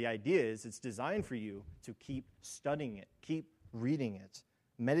the idea is it's designed for you to keep studying it, keep reading it,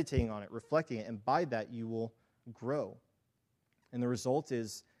 meditating on it, reflecting it, and by that you will grow. And the result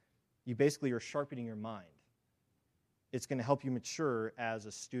is you basically are sharpening your mind. It's going to help you mature as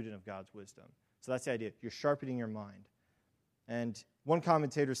a student of God's wisdom. So that's the idea. You're sharpening your mind. And one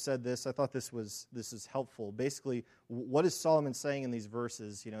commentator said this. I thought this is helpful. Basically, what is Solomon saying in these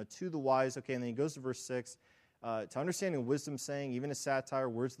verses? To the wise, okay, and then he goes to verse 6. To understanding wisdom saying, even a satire,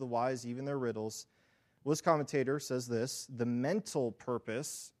 words of the wise, even their riddles. Well, this commentator says this: the mental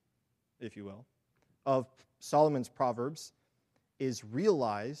purpose, if you will, of Solomon's Proverbs is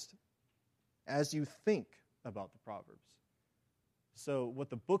realized as you think about the Proverbs. So what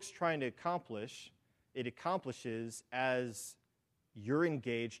the book's trying to accomplish, it accomplishes as you're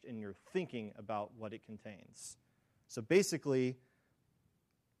engaged and you're thinking about what it contains. So basically,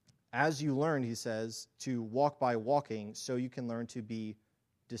 as you learn, he says, to walk by walking, so you can learn to be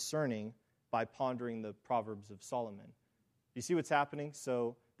discerning by pondering the Proverbs of Solomon. You see what's happening?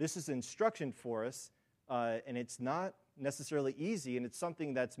 So this is instruction for us, and it's not necessarily easy, and it's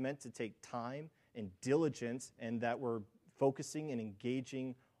something that's meant to take time and diligence, and that we're focusing and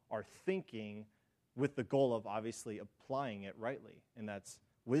engaging our thinking with the goal of obviously applying it rightly, and that's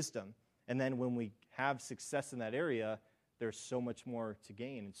wisdom. And then when we have success in that area, there's so much more to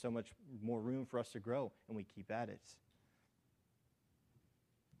gain and so much more room for us to grow, and we keep at it.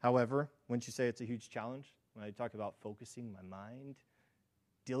 However, wouldn't you say it's a huge challenge when I talk about focusing my mind,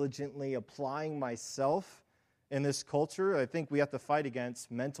 diligently applying myself in this culture? I think we have to fight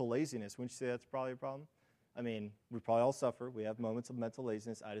against mental laziness. Wouldn't you say that's probably a problem? I mean, we probably all suffer. We have moments of mental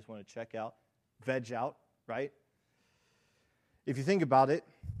laziness. I just want to check out, veg out, right? If you think about it,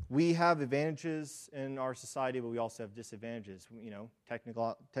 we have advantages in our society, but we also have disadvantages. You know,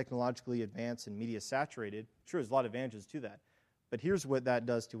 technologically advanced and media saturated. Sure, there's a lot of advantages to that. But here's what that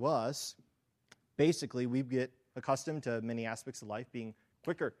does to us. Basically, we get accustomed to many aspects of life being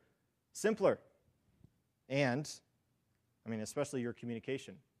quicker, simpler, and, I mean, especially your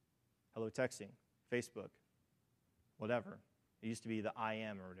communication. Hello texting, Facebook, whatever. It used to be the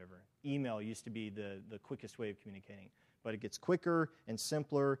IM or whatever. Email used to be the quickest way of communicating. But it gets quicker and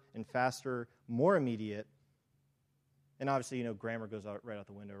simpler and faster, more immediate. And obviously, you know, grammar goes right out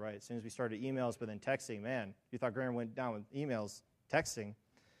the window, right? As soon as we started emails, but then texting, man, you thought grammar went down with emails, texting.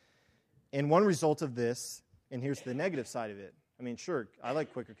 And one result of this, and here's the negative side of it. I mean, sure, I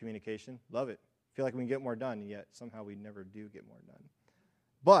like quicker communication, love it. Feel like we can get more done, yet somehow we never do get more done.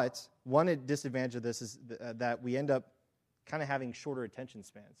 But one disadvantage of this is that we end up kind of having shorter attention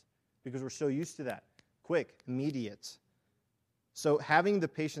spans because we're so used to that. Quick, immediate. So having the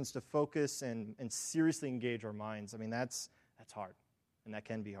patience to focus and seriously engage our minds, I mean, that's hard, and that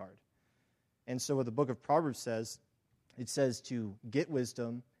can be hard. And so what the book of Proverbs says, it says to get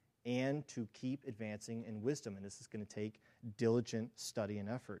wisdom and to keep advancing in wisdom, and this is going to take diligent study and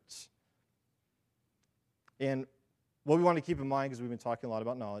efforts. And what we want to keep in mind, because we've been talking a lot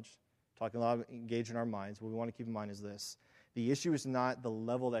about knowledge, talking a lot about engaging our minds, what we want to keep in mind is this. The issue is not the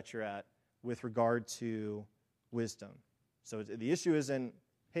level that you're at with regard to wisdom. So the issue isn't,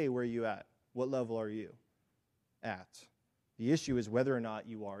 hey, where are you at? What level are you at? The issue is whether or not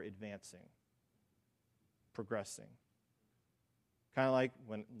you are advancing, progressing. Kind of like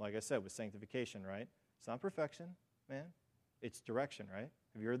when, like I said, with sanctification, right? It's not perfection, man. It's direction, right?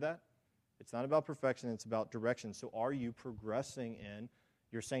 Have you heard that? It's not about perfection, it's about direction. So are you progressing in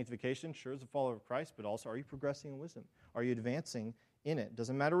your sanctification? Sure, as a follower of Christ, but also are you progressing in wisdom? Are you advancing in it?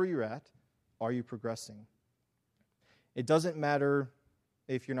 Doesn't matter where you're at. Are you progressing? It doesn't matter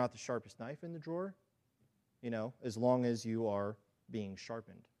if you're not the sharpest knife in the drawer, you know, as long as you are being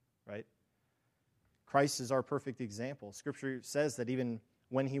sharpened, right? Christ is our perfect example. Scripture says that even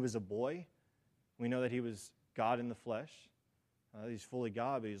when he was a boy, we know that he was God in the flesh. He's fully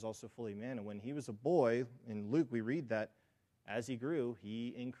God, but he's also fully man. And when he was a boy, in Luke, we read that as he grew,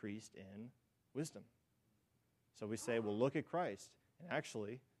 he increased in wisdom. So we say, well, look at Christ. And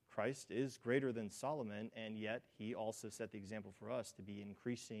actually, Christ is greater than Solomon, and yet he also set the example for us to be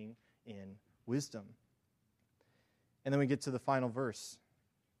increasing in wisdom. And then we get to the final verse,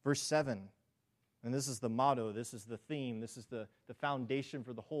 verse 7. And this is the motto, this is the theme, this is the foundation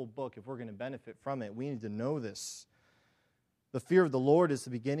for the whole book. If we're going to benefit from it, we need to know this. The fear of the Lord is the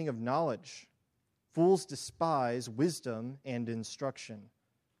beginning of knowledge. Fools despise wisdom and instruction.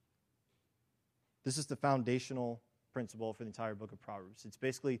 This is the foundational principle for the entire book of Proverbs. It's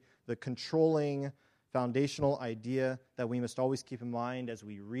basically the controlling, foundational idea that we must always keep in mind as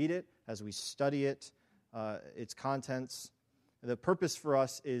we read it, as we study it, its contents. The purpose for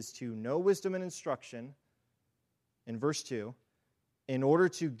us is to know wisdom and instruction, in verse 2. In order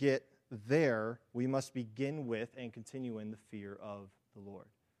to get there, we must begin with and continue in the fear of the Lord.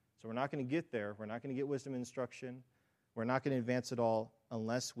 So we're not going to get there. We're not going to get wisdom and instruction. We're not going to advance at all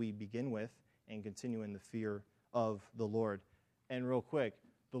unless we begin with and continue in the fear of the Lord. And real quick,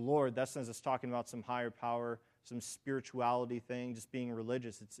 the Lord, that's not just talking about some higher power, some spirituality thing, just being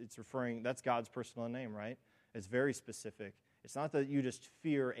religious. It's referring, that's God's personal name, right? It's very specific. It's not that you just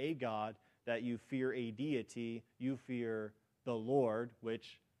fear a God, that you fear a deity. You fear the Lord,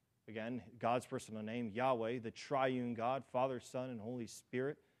 which, again, God's personal name, Yahweh, the triune God, Father, Son, and Holy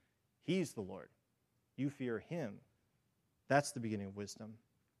Spirit. He's the Lord. You fear him. That's the beginning of wisdom.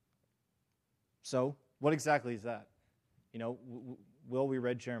 So, what exactly is that? You know, well, we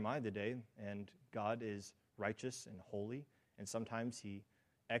read Jeremiah today, and God is righteous and holy, and sometimes he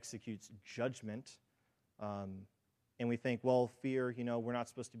executes judgment. And we think, well, fear, we're not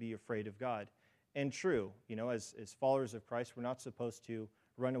supposed to be afraid of God. And true, as followers of Christ, we're not supposed to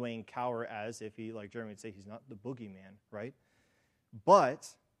run away and cower as if he, like Jeremy would say, he's not the boogeyman, right? But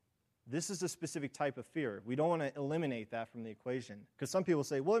this is a specific type of fear. We don't want to eliminate that from the equation. Because some people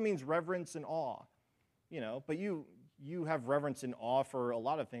say, well, it means reverence and awe. But you have reverence and awe for a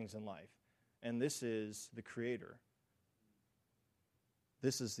lot of things in life. And this is the Creator.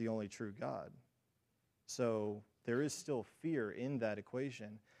 This is the only true God. So there is still fear in that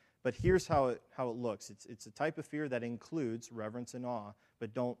equation. But here's how it looks. It's a type of fear that includes reverence and awe,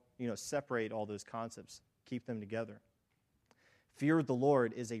 but don't separate all those concepts. Keep them together. Fear of the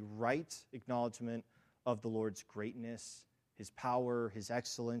Lord is a right acknowledgement of the Lord's greatness, his power, his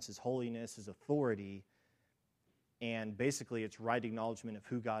excellence, his holiness, his authority. And basically, it's right acknowledgement of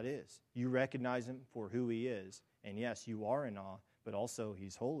who God is. You recognize him for who he is. And yes, you are in awe, but also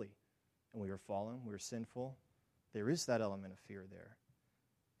he's holy. And we are fallen, we are sinful. There is that element of fear there.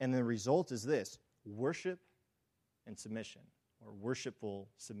 And the result is this: worship and submission, or worshipful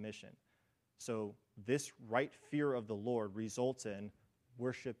submission. So this right fear of the Lord results in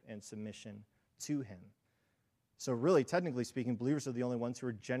worship and submission to him. So really, technically speaking, believers are the only ones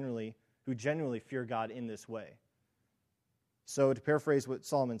who genuinely fear God in this way. So to paraphrase what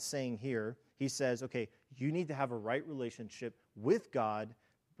Solomon's saying here, he says, okay, you need to have a right relationship with God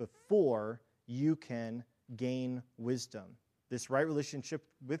before you can gain wisdom. This right relationship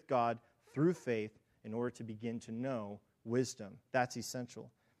with God through faith in order to begin to know wisdom. That's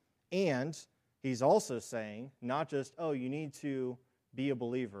essential. And he's also saying, not just, you need to be a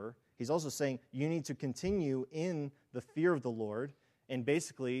believer. He's also saying you need to continue in the fear of the Lord, and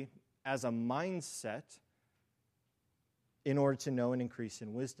basically as a mindset in order to know and increase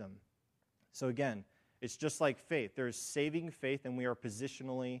in wisdom. So again, it's just like faith. There's saving faith, and we are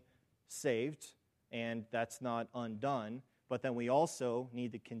positionally saved, and that's not undone. But then we also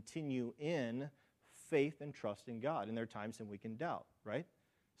need to continue in faith and trust in God. And there are times when we can doubt, right?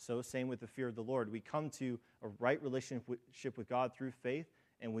 So same with the fear of the Lord. We come to a right relationship with God through faith,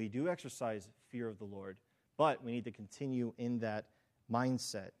 and we do exercise fear of the Lord. But we need to continue in that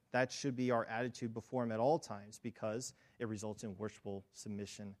mindset. That should be our attitude before him at all times, because it results in worshipful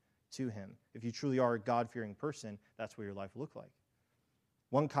submission to him. If you truly are a God-fearing person, that's what your life will look like.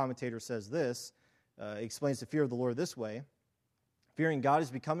 One commentator says this, explains the fear of the Lord this way: fearing God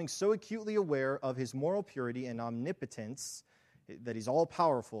is becoming so acutely aware of his moral purity and omnipotence, that he's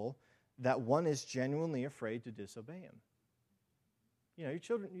all-powerful, that one is genuinely afraid to disobey him. Your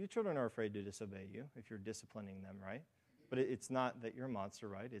children are afraid to disobey you if you're disciplining them, right? But it's not that you're a monster,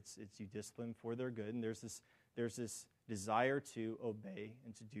 right? It's you discipline for their good, and there's this desire to obey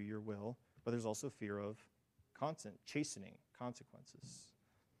and to do your will, but there's also fear of constant chastening, consequences.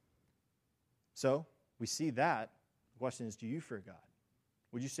 So we see that. The question is, do you fear God?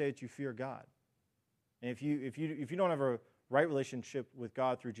 Would you say that you fear God? And if you don't have a right relationship with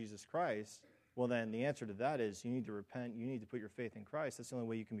God through Jesus Christ, well then the answer to that is you need to repent, you need to put your faith in Christ. That's the only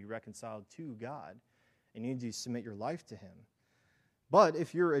way you can be reconciled to God, and you need to submit your life to him. But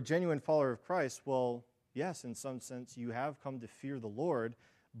if you're a genuine follower of Christ, well, yes, in some sense you have come to fear the Lord,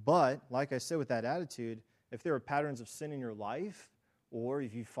 but like I said, with that attitude, if there are patterns of sin in your life, or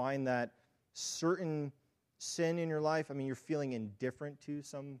if you find that certain sin in your life, you're feeling indifferent to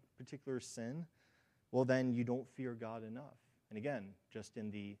some particular sin, well then you don't fear God enough. And again, just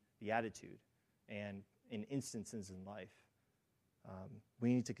in the attitude and in instances in life.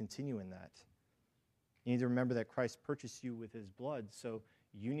 We need to continue in that. You need to remember that Christ purchased you with his blood, so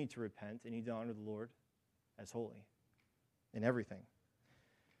you need to repent and you need to honor the Lord as holy in everything.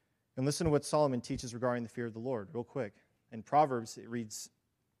 And listen to what Solomon teaches regarding the fear of the Lord, real quick. In Proverbs, it reads,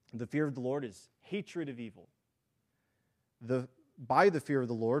 the fear of the Lord is hatred of evil. By the fear of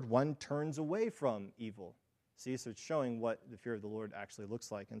the Lord, one turns away from evil. See, so it's showing what the fear of the Lord actually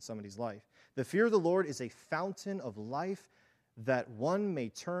looks like in somebody's life. The fear of the Lord is a fountain of life, that one may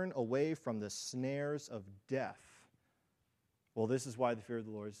turn away from the snares of death. Well, this is why the fear of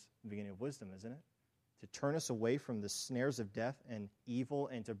the Lord is the beginning of wisdom, isn't it? To turn us away from the snares of death and evil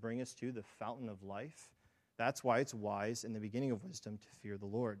and to bring us to the fountain of life. That's why it's wise in the beginning of wisdom to fear the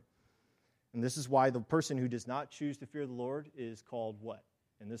Lord. And this is why the person who does not choose to fear the Lord is called what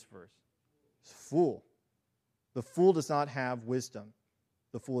in this verse? It's a fool. The fool does not have wisdom.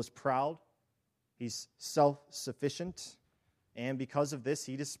 The fool is proud. He's self-sufficient. And because of this,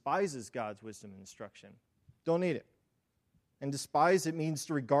 he despises God's wisdom and instruction. Don't need it. And despise, it means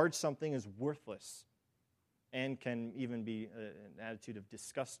to regard something as worthless. and can even be an attitude of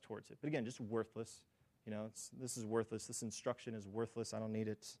disgust towards it. But again, just worthless. This is worthless. This instruction is worthless. I don't need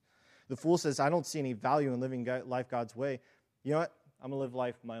it. The fool says, I don't see any value in living life God's way. You know what? I'm going to live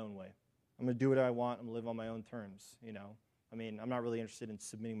life my own way. I'm going to do what I want. I'm going to live on my own terms, I'm not really interested in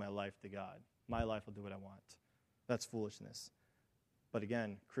submitting my life to God. My life will do what I want. That's foolishness. But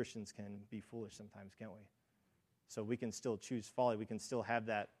again, Christians can be foolish sometimes, can't we? So we can still choose folly. We can still have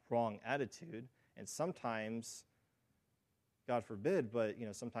that wrong attitude. And sometimes, God forbid, but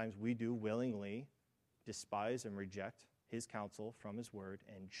sometimes we do willingly despise and reject his counsel from his word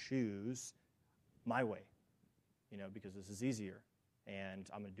and choose my way, because this is easier. And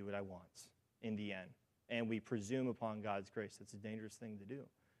I'm going to do what I want in the end. And we presume upon God's grace. That's a dangerous thing to do,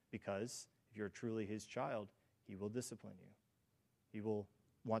 because if you're truly his child, he will discipline you. He will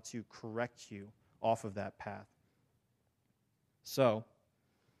want to correct you off of that path. So,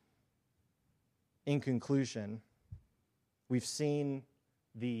 in conclusion, we've seen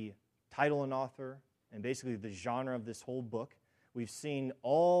the title and author and basically the genre of this whole book. We've seen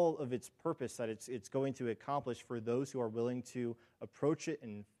all of its purpose that it's going to accomplish for those who are willing to approach it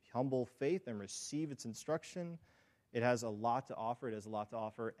in humble faith and receive its instruction. It has a lot to offer. It has a lot to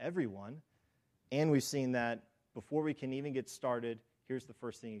offer everyone. And we've seen that before we can even get started, here's the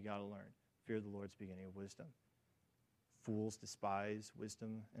first thing you got to learn. Fear of the Lord is the beginning of wisdom. Fools despise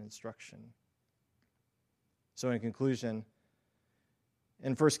wisdom and instruction. So in conclusion,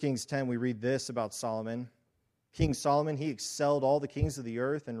 in 1 Kings 10, we read this about Solomon. King Solomon, he excelled all the kings of the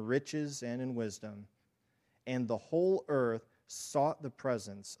earth in riches and in wisdom. And the whole earth sought the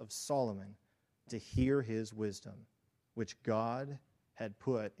presence of Solomon to hear his wisdom, which God had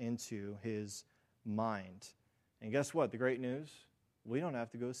put into his mind. And guess what? The great news? We don't have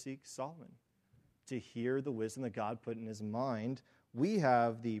to go seek Solomon to hear the wisdom that God put in his mind. We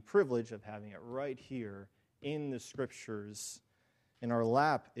have the privilege of having it right here in the Scriptures, in our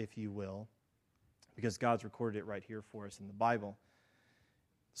lap, if you will, because God's recorded it right here for us in the Bible.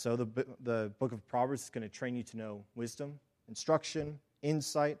 So the book of Proverbs is going to train you to know wisdom, instruction,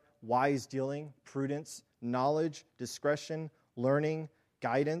 insight, wise dealing, prudence, knowledge, discretion, learning,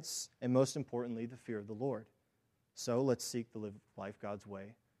 guidance, and most importantly, the fear of the Lord. So let's seek to live life God's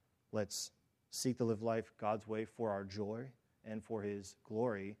way. Let's seek to live life God's way for our joy and for his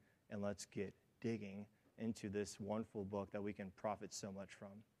glory, and let's get digging into this wonderful book that we can profit so much from.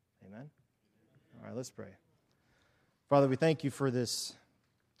 Amen? All right, let's pray. Father, we thank you for this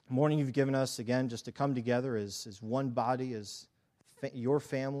morning you've given us, again, just to come together as one body, as your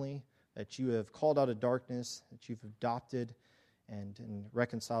family that you have called out of darkness, that you've adopted and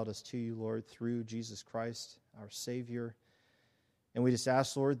reconciled us to you, Lord, through Jesus Christ, our Savior. And we just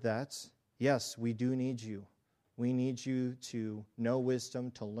ask, Lord, that, yes, we do need you. We need you to know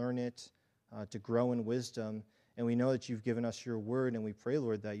wisdom, to learn it, to grow in wisdom. And we know that you've given us your word, and we pray,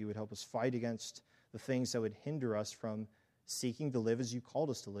 Lord, that you would help us fight against the things that would hinder us from seeking to live as you called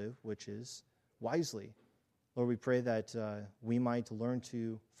us to live, which is wisely. Lord, we pray that we might learn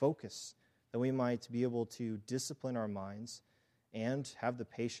to focus, that we might be able to discipline our minds and have the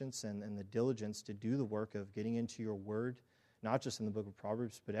patience and the diligence to do the work of getting into your word, not just in the book of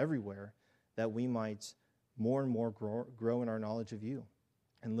Proverbs, but everywhere, that we might more and more grow in our knowledge of you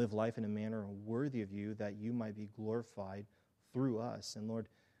and live life in a manner worthy of you, that you might be glorified through us. And Lord,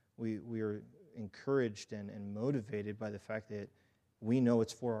 we are encouraged and motivated by the fact that we know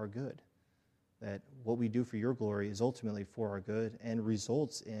it's for our good, that what we do for your glory is ultimately for our good and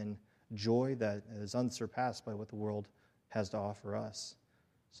results in joy that is unsurpassed by what the world has to offer us.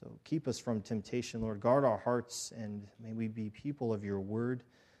 So keep us from temptation, Lord. Guard our hearts, and may we be people of your word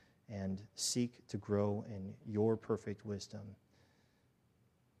and seek to grow in your perfect wisdom.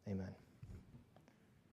 Amen.